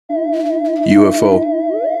UFO.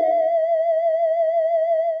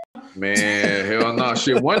 Man, hell no.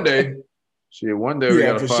 Shit, one day we Yeah,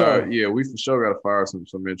 gotta for fire. sure. Yeah, we for sure gotta fire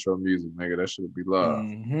some intro music, nigga. That should be live.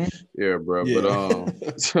 Hmm. Yeah, bro. But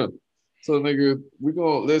Yeah. so nigga, we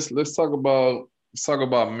gonna let's talk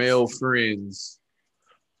about male friends,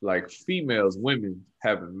 like females, women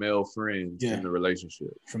having male friends Yeah. in the relationship.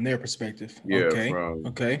 From their perspective. Yeah, Okay. from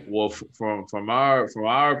Okay. well, from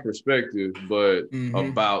our perspective, but Hmm.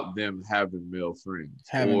 about them having male friends,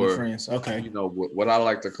 Having the or friends. Okay. what I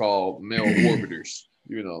like to call male orbiters.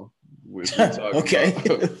 If we talking Okay.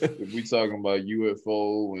 about if we talking about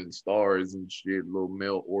UFO and stars and shit, little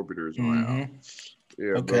male orbiters around. Hmm.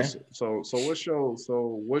 Yeah, bro. Okay. So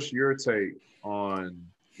what's your take on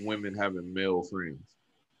women having male friends?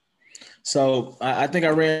 So I think I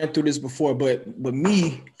ran through this before, but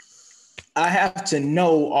me, I have to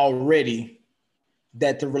know already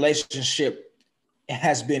that the relationship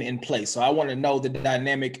has been in place. So I want to know the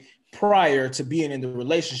dynamic prior to being in the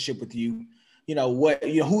relationship with you.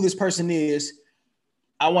 Who this person is.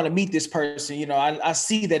 I want to meet this person. I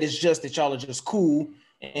see that it's just that y'all are just cool,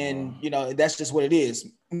 and that's just what it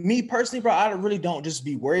is. Me personally, bro, I really don't just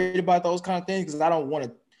be worried about those kind of things because I don't want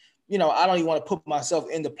to, I don't even want to put myself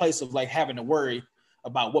in the place of like having to worry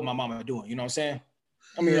about what my mama doing. You know what I'm saying?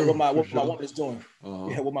 I mean, Yeah, for what my sure. woman is doing. Uh-huh.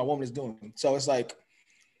 Yeah, what my woman is doing. So it's like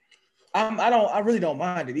I really don't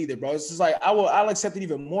mind it either, bro. It's just like I'll accept it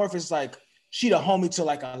even more if it's like she the homie to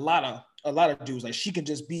like a lot of dudes. Like she can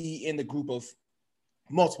just be in the group of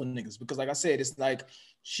multiple niggas because like I said, it's like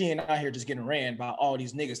she ain't out here just getting ran by all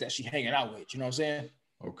these niggas that she hanging out with. You know what I'm saying?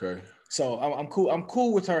 Okay. So I'm cool. I'm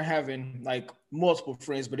cool with her having like multiple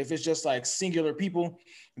friends, but if it's just like singular people,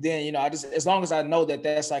 then I just as long as I know that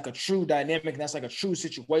that's like a true dynamic and that's like a true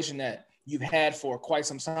situation that you've had for quite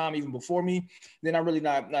some time, even before me, then I'm really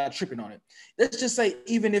not tripping on it. Let's just say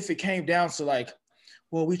even if it came down to like,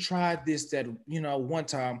 well, we tried this that one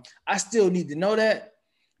time, I still need to know that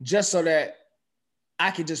just so that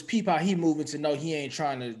I can just peep how he moving to know he ain't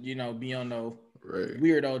trying to be on no Right.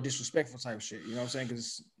 weirdo, disrespectful type shit. You know what I'm saying?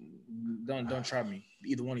 Because don't try me,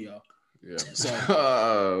 either one of y'all. Yeah. So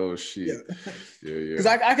Oh yeah, shit. Yeah, yeah. because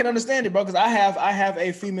I can understand it, bro. Because I have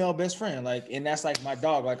a female best friend, like, and that's like my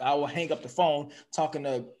dog. Like I will hang up the phone talking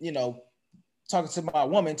to my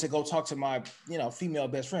woman to go talk to my female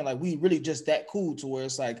best friend. Like we really just that cool to where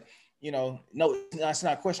it's like no, it's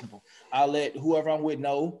not questionable. I'll let whoever I'm with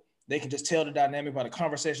know. They can just tell the dynamic about the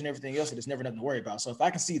conversation, everything else, and it's never nothing to worry about. So if I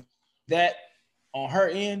can see that on her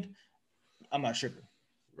end, I'm not tripping.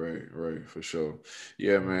 Right, right, for sure.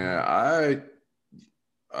 Yeah, man.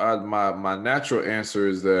 Mhm. My natural answer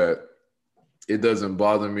is that it doesn't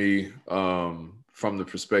bother me from the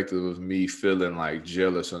perspective of me feeling like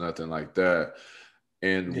jealous or nothing like that.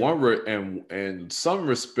 And Yeah. in some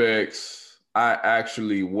respects, I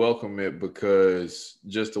actually welcome it because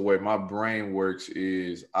just the way my brain works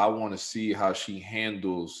is I want to see how she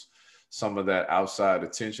handles some of that outside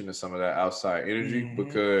attention and some of that outside energy Mm-hmm.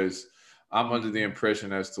 because I'm under the Mm-hmm.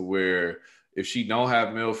 impression as to where if she don't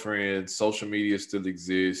have male friends, social media still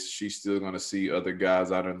exists. She's still gonna see other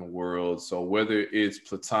guys out in the world. So whether it's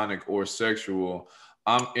platonic or sexual,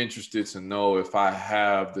 I'm interested to know if I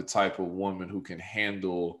have the type of woman who can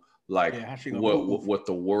handle like Yeah, how she gonna what move? what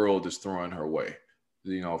the world is throwing her way,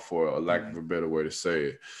 for a lack of Mm. a better way to say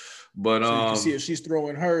it. But So you can see if she's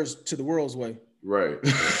throwing hers to the world's way. right.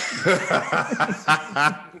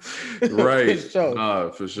 For Right. sure. Nah,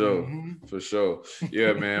 for sure. Mm-hmm. For sure.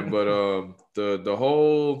 Yeah, man. But the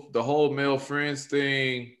whole male friends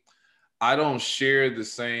thing, I don't share the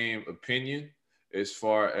same opinion as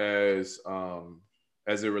far as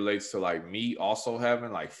it relates to like me also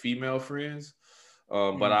having like female friends.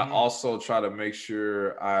 But I Mm-hmm. also try to make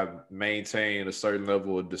sure I maintain a certain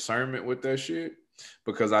level of discernment with that shit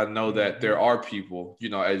because I know that there Mm-hmm. are people,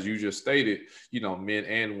 as you just stated, men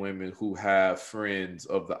and women who have friends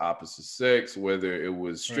of the opposite sex, whether it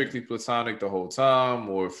was Right. strictly platonic the whole time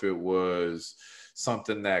or if it was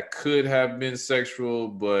something that could have been sexual,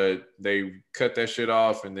 but they cut that shit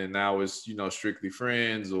off and then now it's, strictly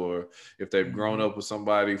friends, or if they've grown Mm-hmm. up with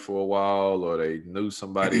somebody for a while or they knew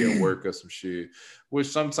somebody at work or some shit, which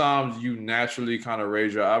sometimes you naturally kind of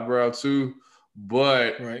raise your eyebrow to,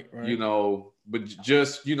 but Right. you Right. know, but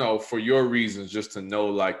just, for your reasons, just to know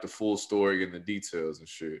like the full story and the details and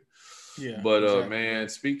shit. Yeah. But Exactly. man,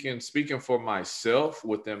 speaking for myself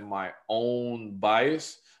within my own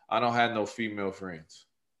bias, I don't have no female friends.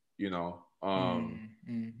 You know,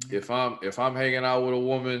 Mm-hmm. if I'm hanging out with a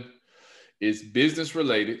woman, it's business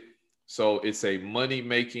related, so it's a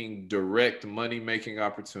direct money making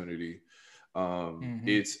opportunity.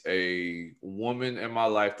 It's a woman in my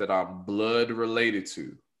life that I'm blood related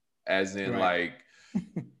to, as in like,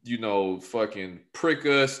 you know, fucking prick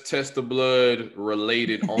us, test the blood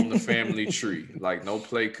related on the family tree. Like no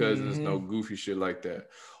play cousins, no goofy shit like that.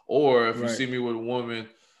 Or if you see me with a woman,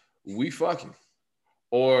 we fucking.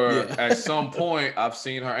 Or at some point, I've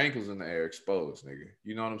seen her ankles in the air exposed, nigga.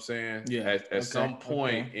 You know what I'm saying? Yeah. At some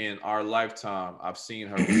point in our lifetime, I've seen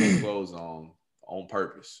her put clothes on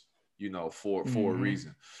purpose, you know, for a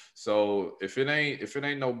reason. So if it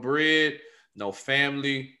ain't no bread, no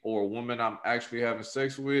family, or a woman I'm actually having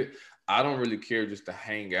sex with, I don't really care just to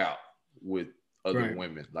hang out with other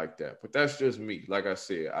women like that. But that's just me. Like I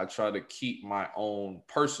said, I try to keep my own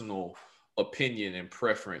personal opinion and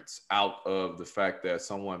preference out of the fact that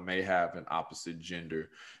someone may have an opposite gender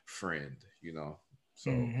friend, you know.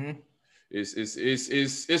 So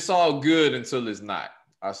it's all good until it's not.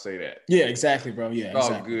 I say that. Yeah, exactly, bro. Yeah, it's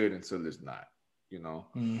all good until it's not, you know.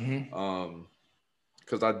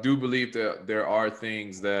 Because I do believe that there are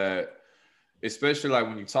things that, especially like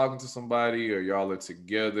when you're talking to somebody or y'all are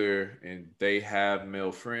together and they have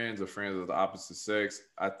male friends or friends of the opposite sex,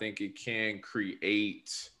 I think it can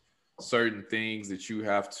create certain things that you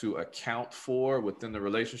have to account for within the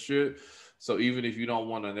relationship. So even if you don't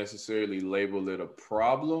want to necessarily label it a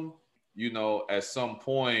problem, you know, at some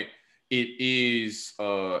point it is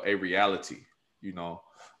a reality, you know.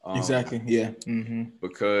 Exactly. Yeah.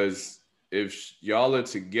 Because if y'all are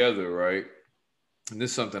together, right, and this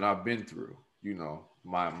is something I've been through, you know,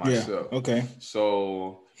 myself. Yeah. Okay.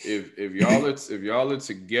 So if y'all are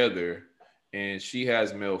together and she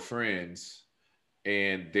has male friends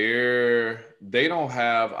and they don't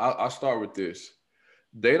have, I'll start with this.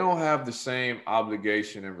 They don't have the same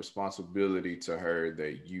obligation and responsibility to her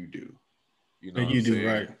that you do. You know what I'm saying?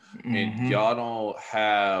 Right. And y'all don't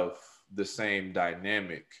have the same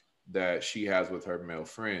dynamic that she has with her male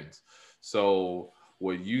friends. So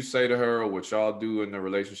what you say to her or what y'all do in the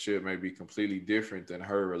relationship may be completely different than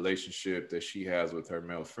her relationship that she has with her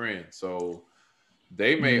male friend. So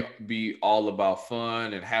they may be all about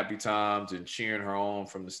fun and happy times and cheering her on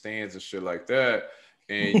from the stands and shit like that.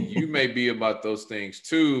 And you may be about those things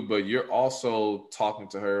too, but you're also talking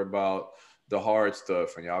to her about the hard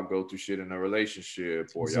stuff, and y'all go through shit in a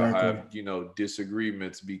relationship, or y'all have, you know,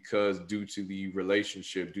 disagreements because due to the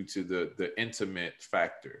relationship, due to the intimate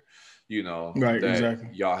factor, you know, that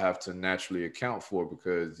y'all have to naturally account for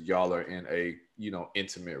because y'all are in a, you know,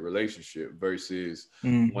 intimate relationship versus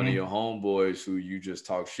one of your homeboys who you just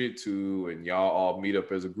talk shit to and y'all all meet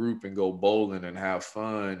up as a group and go bowling and have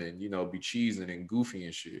fun and, you know, be cheesing and goofy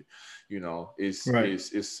and shit. You know, it's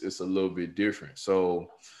a little bit different. So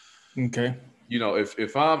you know,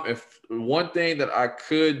 if one thing that I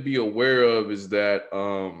could be aware of is that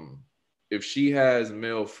if she has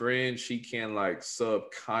male friends, she can like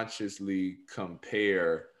subconsciously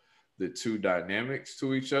compare the two dynamics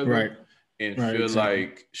to each other and feel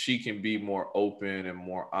like she can be more open and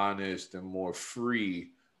more honest and more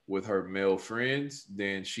free with her male friends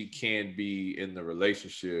than she can be in the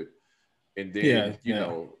relationship. And then, you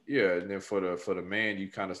know, and then for the man, you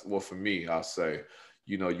kind of, well, for me, I'll say,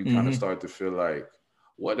 you know, you kind of start to feel like,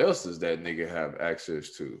 what else does that nigga have access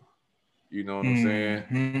to? You know what I'm saying?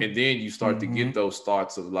 And then you start to get those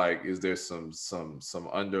thoughts of like, is there some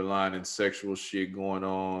underlying sexual shit going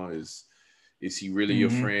on? Is he really your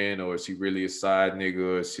friend, or is he really a side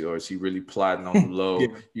nigga, or is he really plotting on the low?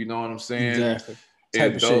 You know what I'm saying? Exactly.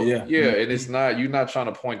 Type of shit, and it's not, you're not trying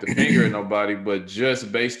to point the finger at nobody, but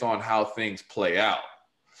just based on how things play out.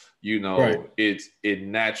 You know, it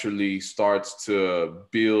naturally starts to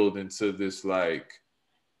build into this, like,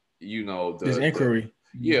 you know, this inquiry.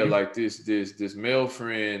 Like this male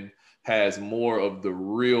friend has more of the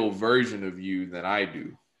real version of you than I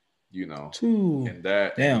do, you know. And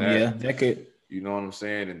that that could, you know what I'm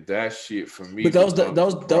saying? And that shit for me. But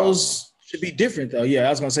those should be different though. Yeah, I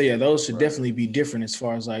was gonna say, those should definitely be different as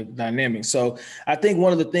far as like dynamics. So I think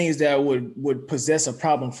one of the things that would possess a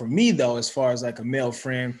problem for me though, as far as like a male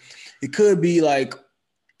friend, it could be like,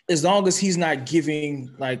 as long as he's not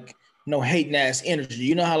giving like no hating ass energy.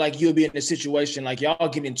 You know how like you'll be in a situation like y'all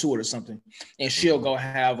get into it or something, and she'll go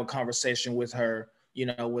have a conversation with her, you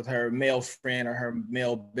know, with her male friend or her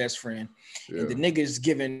male best friend, and the nigga is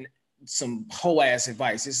giving some whole ass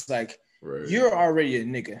advice. It's like, you're already a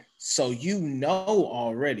nigga, so you know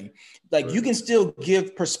already. Like you can still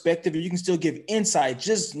give perspective, you can still give insight.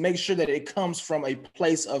 Just make sure that it comes from a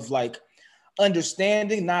place of like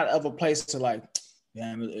understanding, not of a place to like,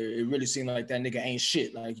 yeah, it really seemed like that nigga ain't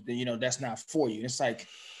shit. Like, you know, that's not for you. It's like,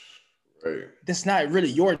 that's not really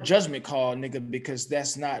your judgment call, nigga, because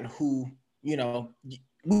that's not who, you know,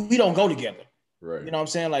 we don't go together. Right. You know what I'm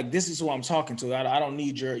saying? Like, this is who I'm talking to. I don't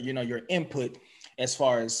need your, your input as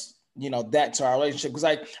far as, that to our relationship. Because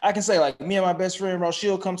like I can say, like, me and my best friend, bro,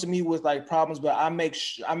 she'll come to me with like problems, but I make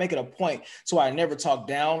it a point so I never talk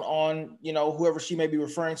down on, whoever she may be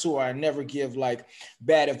referring to, or I never give like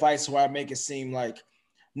bad advice where I make it seem like,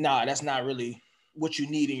 nah, that's not really what you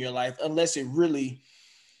need in your life, unless it really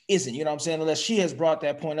isn't, you know what I'm saying? Unless she has brought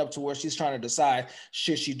that point up to where she's trying to decide,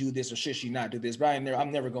 should she do this or should she not do this? But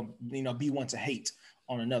I'm never gonna, be one to hate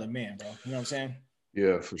on another man, bro. You know what I'm saying?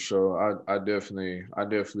 Yeah, for sure. I definitely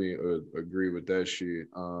agree with that shit.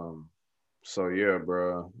 So yeah,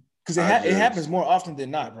 bro. Because it happens more often than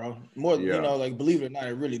not, bro. More, yeah. Like, believe it or not,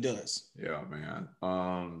 it really does. Yeah, man.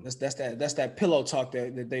 That's that pillow talk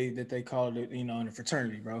that they call it, in the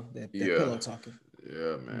fraternity, bro. That pillow talking.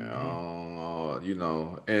 Yeah, man.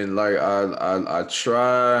 And like I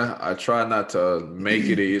try not to make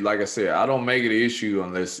it like I said, I don't make it an issue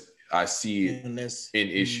unless I see it an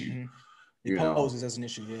issue. It poses as an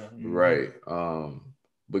issue, yeah. Right.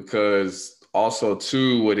 Because also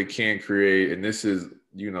too, what it can create, and this is,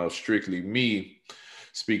 strictly me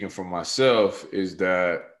speaking for myself, is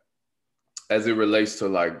that as it relates to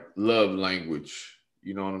like love language,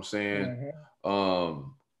 you know what I'm saying?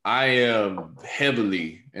 I am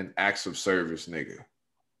heavily an acts of service nigga.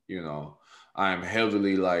 I am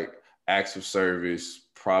heavily like acts of service,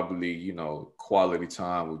 probably, quality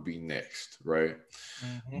time would be next, right?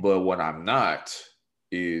 But what I'm not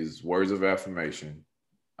is words of affirmation.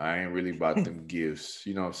 I ain't really about them gifts.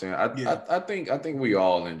 You know what I'm saying? I think we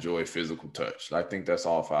all enjoy physical touch. I think that's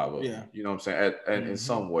all five of them. You know what I'm saying? In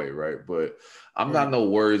some way, right? But I'm not no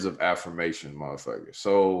words of affirmation, motherfucker.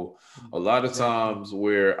 So a lot of times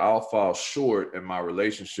where I'll fall short in my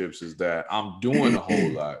relationships is that I'm doing a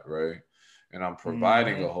whole lot, right? And I'm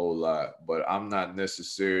providing a whole lot, but I'm not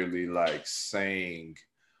necessarily like saying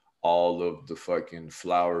all of the fucking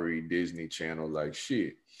flowery Disney Channel like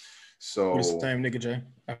shit. So it's the same nigga, Jay.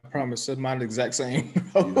 I promise. It's mine the exact same.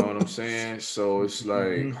 You know what I'm saying? So it's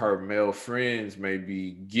like her male friends may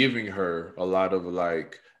be giving her a lot of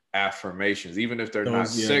like affirmations, even if they're not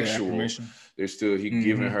sexual. They're still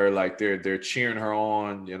giving her like they're cheering her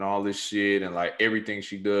on and all this shit, and like everything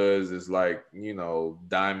she does is like,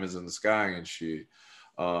 diamonds in the sky and shit.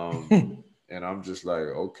 And I'm just like,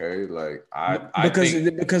 okay, like I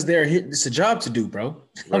think, because they're here, it's a job to do, bro.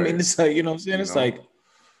 Right. I mean, it's like, you know what I'm saying? It's like,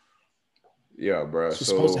 yeah, bro. It's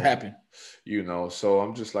supposed to happen. So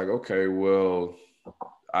I'm just like, okay, well,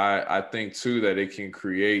 I think too that it can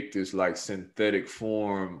create this like synthetic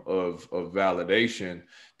form of validation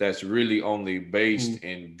that's really only based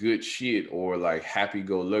in good shit or like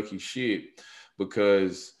happy-go-lucky shit,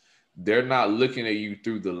 because they're not looking at you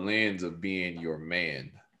through the lens of being your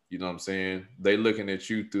man. You know what I'm saying? They looking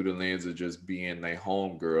at you through the lens of just being a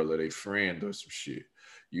homegirl or a friend or some shit.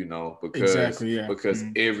 Because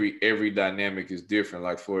every dynamic is different.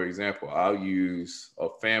 Like, for example, I'll use a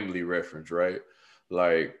family reference, right?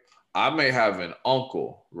 Like, I may have an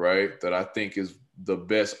uncle, right, that I think is the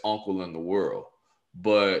best uncle in the world,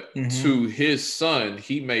 but to his son,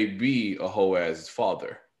 he may be a hoe as his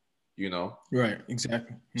father, Right,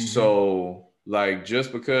 exactly. So, like,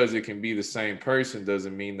 just because it can be the same person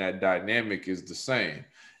doesn't mean that dynamic is the same.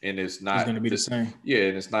 And it's not going to be the same. Yeah,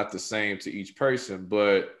 and it's not the same to each person.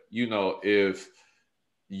 But if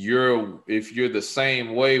you're the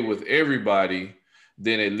same way with everybody,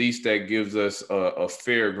 then at least that gives us a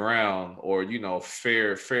fair ground, or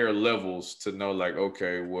fair levels to know, like,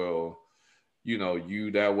 okay, well, you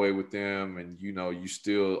that way with them, and you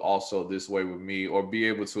still also this way with me, or be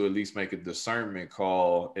able to at least make a discernment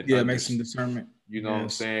call and make some discernment. You know what I'm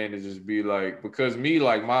saying? It just be like, because me,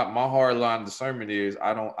 like my hard line discernment is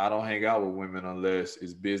I don't hang out with women unless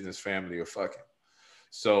it's business, family, or fucking.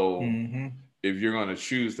 So if you're gonna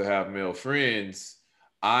choose to have male friends,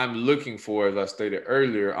 I'm looking for, as I stated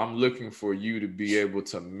earlier, I'm looking for you to be able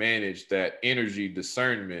to manage that energy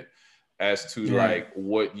discernment as to like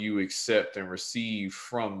what you accept and receive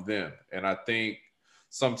from them. And I think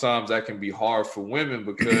sometimes that can be hard for women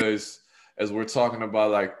because as we're talking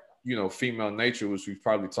about like, female nature, which we've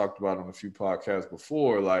probably talked about on a few podcasts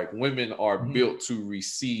before, like women are built to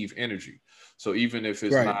receive energy. So even if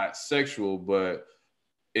it's not sexual, but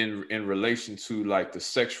in relation to like the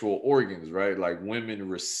sexual organs, right? Like women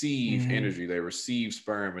receive energy, they receive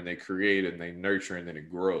sperm and they create and they nurture and then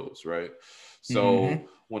it grows, right? So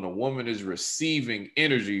when a woman is receiving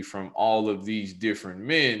energy from all of these different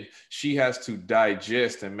men, she has to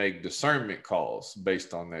digest and make discernment calls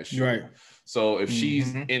based on that shit. Right. So if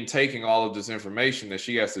she's intaking all of this information that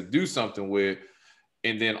she has to do something with,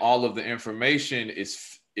 and then all of the information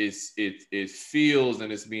is it feels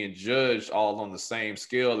and it's being judged all on the same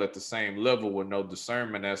scale at the same level with no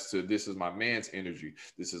discernment as to this is my man's energy,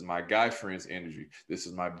 this is my guy friend's energy, this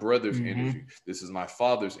is my brother's energy, this is my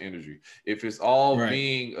father's energy. If it's all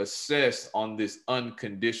being assessed on this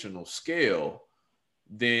unconditional scale,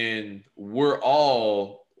 then we're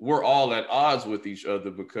all at odds with each other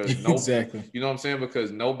because you know what I'm saying?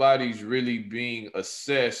 Because nobody's really being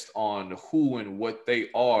assessed on who and what they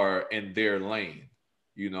are in their lane.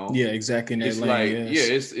 You know, exactly. It's lane, like,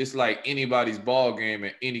 it's like anybody's ball game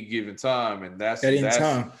at any given time, and that's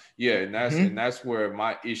time. and that's where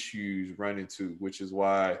my issues run into, which is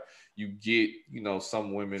why you get,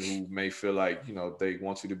 some women who may feel like, they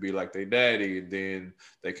want you to be like their daddy, and then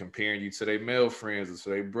they comparing you to their male friends or to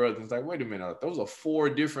their brothers. It's like, wait a minute, those are 4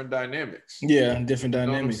 different dynamics. Yeah, different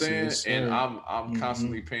dynamics. You know what I'm saying? And I'm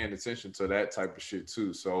constantly paying attention to that type of shit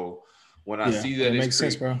too. So when I see that, it makes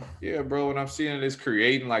sense, bro. Yeah, bro. When I'm seeing it's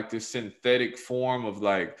creating like this synthetic form of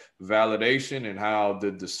like validation and how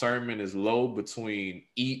the discernment is low between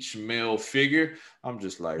each male figure, I'm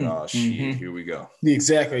just like, oh shit, here we go.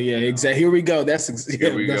 Exactly. Yeah, exactly. Here we go. That's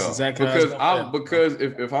exactly because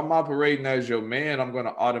if I'm operating as your man, I'm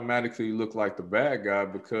gonna automatically look like the bad guy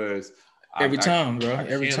because every time, bro. I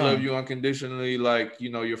can't love you unconditionally like,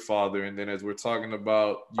 your father. And then as we're talking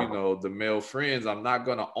about, the male friends, I'm not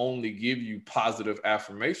going to only give you positive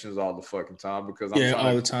affirmations all the fucking time because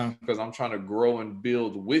I'm trying to grow and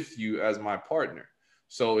build with you as my partner.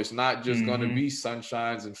 So it's not just going to be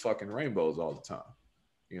sunshines and fucking rainbows all the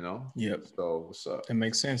time, Yep. So what's up? That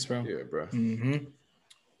makes sense, bro. Yeah, bro.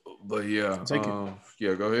 But yeah,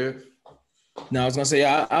 go ahead. No, I was gonna say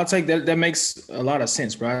I'll take that. That makes a lot of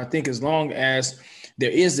sense, bro. I think as long as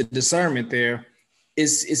there is the discernment there,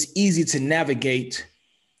 it's easy to navigate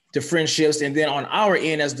the friendships. And then on our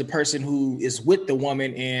end, as the person who is with the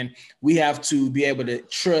woman, and we have to be able to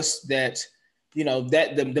trust that,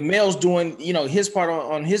 that the male's doing, his part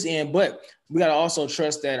on his end, but we gotta also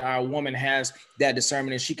trust that our woman has that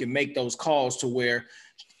discernment and she can make those calls to where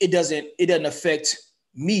it doesn't affect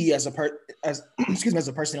me as a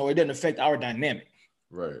person, or it doesn't affect our dynamic.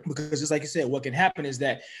 Right. Because just like you said, what can happen is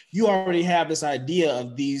that you already have this idea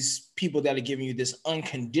of these people that are giving you this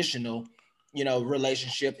unconditional,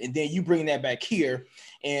 relationship. And then you bring that back here,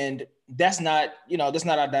 and that's not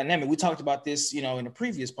our dynamic. We talked about this, in a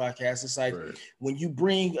previous podcast. It's like when you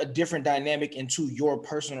bring a different dynamic into your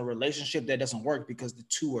personal relationship, that doesn't work because the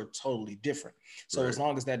two are totally different. So as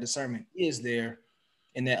long as that discernment is there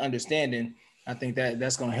and that understanding, I think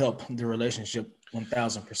that's going to help the relationship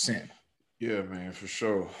 1000%. Yeah, man, for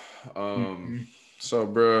sure. So,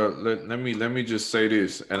 bro, let me just say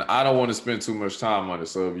this, and I don't want to spend too much time on it.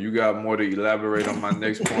 So, if you got more to elaborate on my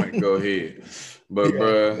next point, go ahead. But,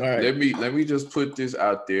 bro, let me just put this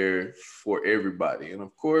out there for everybody. And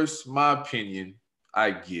of course, my opinion,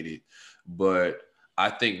 I get it, but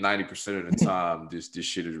I think 90% of the time, this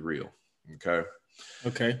shit is real. Okay.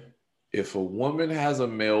 Okay. If a woman has a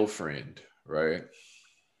male friend, right,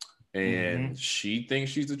 and she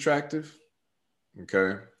thinks she's attractive,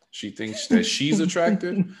 okay, she thinks that she's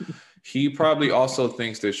attractive, he probably also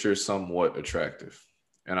thinks that you're somewhat attractive.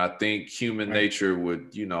 And I think human nature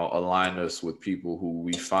would, align us with people who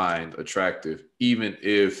we find attractive, even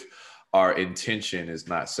if our intention is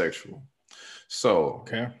not sexual. So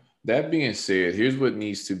that being said, here's what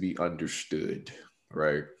needs to be understood,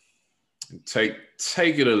 right? Take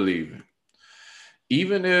it or leave it.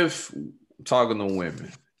 Even if, talking to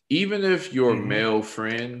women, even if your male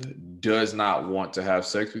friend does not want to have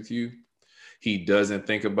sex with you, he doesn't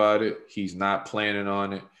think about it, he's not planning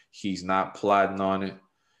on it, he's not plotting on it,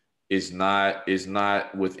 it's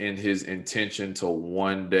not within his intention to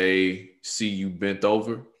one day see you bent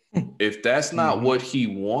over. If that's not what he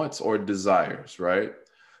wants or desires, right?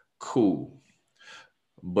 Cool.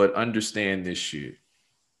 But understand this shit.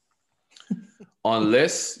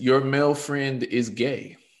 Unless your male friend is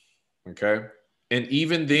gay, okay? And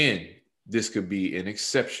even then, this could be an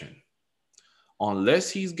exception. Unless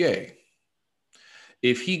he's gay,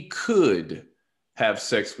 if he could have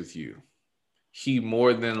sex with you, he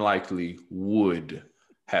more than likely would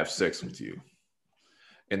have sex with you.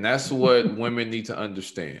 And that's what women need to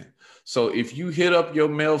understand. So if you hit up your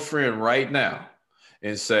male friend right now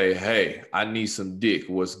and say, hey, I need some dick,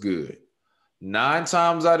 what's good? 9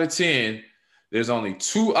 times out of 10, there's only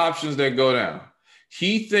 2 options that go down.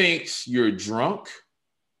 He thinks you're drunk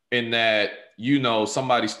and that,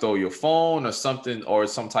 somebody stole your phone or something, or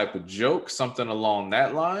some type of joke, something along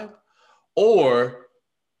that line, or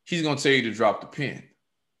he's going to tell you to drop the pen.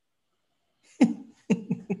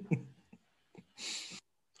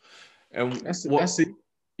 And I see.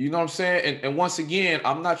 You know what I'm saying? And once again,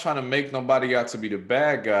 I'm not trying to make nobody out to be the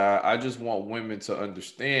bad guy. I just want women to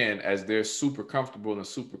understand, as they're super comfortable and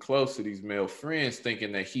super close to these male friends,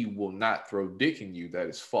 thinking that he will not throw dick in you. That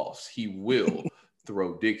is false. He will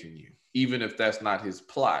throw dick in you. Even if that's not his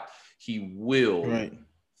plot, he will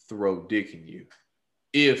throw dick in you.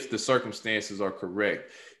 If the circumstances are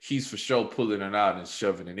correct, he's for sure pulling it out and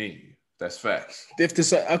shoving it in you. That's facts.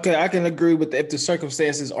 Okay, I can agree with if the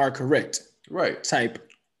circumstances are correct. Right. Type.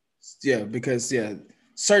 Yeah, because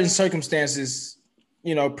certain circumstances,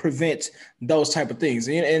 prevent those type of things.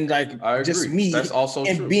 And like just me that's also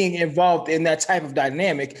and true. Being involved in that type of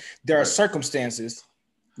dynamic, there are circumstances,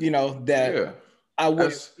 that I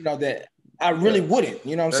would, that I really wouldn't,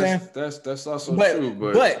 you know what I'm saying? That's also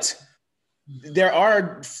true. But there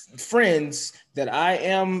are friends that I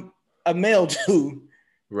am a male to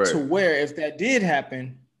where if that did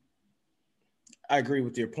happen, I agree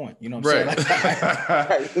with your point. You know what I'm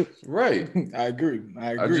saying? Right. I agree.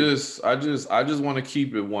 I just want to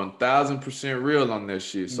keep it 1,000% real on that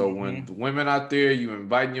shit. So when the women out there, you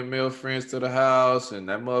inviting your male friends to the house and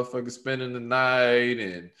that motherfucker spending the night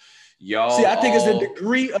and y'all. See, I think it's the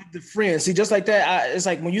degree of the friends. See, just like that, it's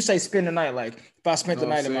like when you say spend the night, like if I spent the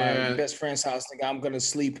night in my best friend's house, I'm going to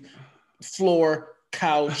sleep floor,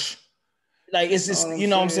 couch. Like it's just, you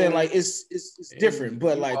know what I'm saying? Like it's different,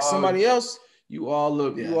 but like somebody else. You all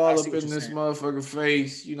up in this motherfucker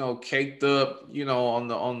face, caked up, on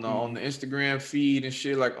the Instagram feed and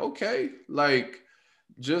shit. Like, okay, like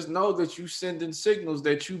just know that you sending signals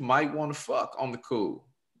that you might want to fuck on the cool,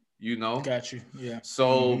 Got you. Yeah.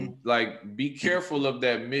 So like, be careful of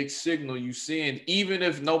that mixed signal you send, even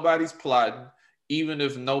if nobody's plotting, even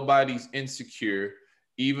if nobody's insecure,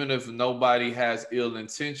 even if nobody has ill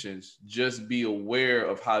intentions. Just be aware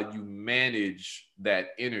of how you manage that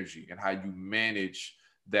energy and how you manage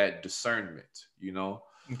that discernment,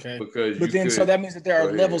 Okay. Because so that means that there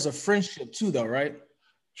are levels of friendship too, though, right?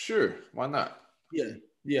 Sure. Why not?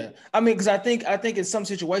 Yeah. I mean, because I think in some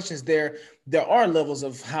situations there are levels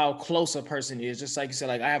of how close a person is. Just like you said,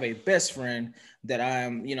 like I have a best friend that I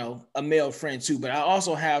am, a male friend too, but I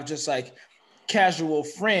also have just like casual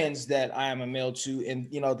friends that I am a male to,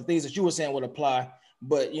 and the things that you were saying would apply,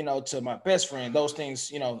 but to my best friend, those things,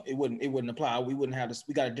 it wouldn't apply. We wouldn't have this.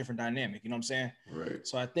 We got a different dynamic. You know what I'm saying? Right.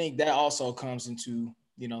 So I think that also comes into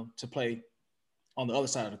to play on the other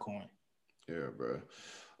side of the coin. Yeah, bro.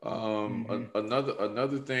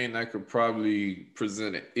 Another thing that could probably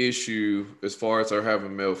present an issue as far as her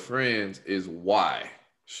having male friends is why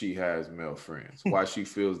she has male friends, why she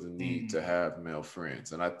feels the need to have male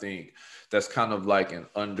friends. And I think that's kind of like an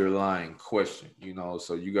underlying question,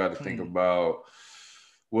 so you got to think about,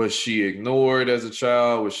 was she ignored as a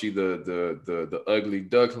child? Was she the ugly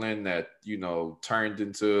duckling that, turned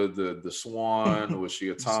into the swan? Or was she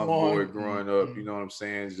a tomboy growing up? You know what I'm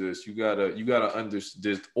saying? Just, you gotta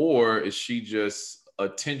understand, or is she just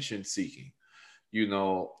attention seeking?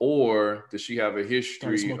 Or does she have a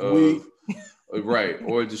history of right?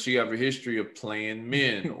 Or does she have a history of playing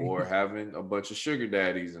men or having a bunch of sugar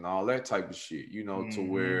daddies and all that type of shit, to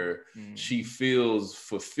where she feels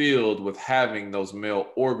fulfilled with having those male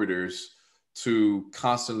orbiters to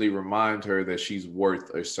constantly remind her that she's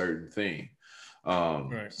worth a certain thing.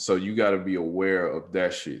 So you got to be aware of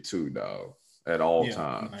that shit too, dog, at all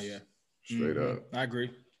times. Straight up. I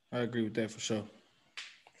agree with that for sure.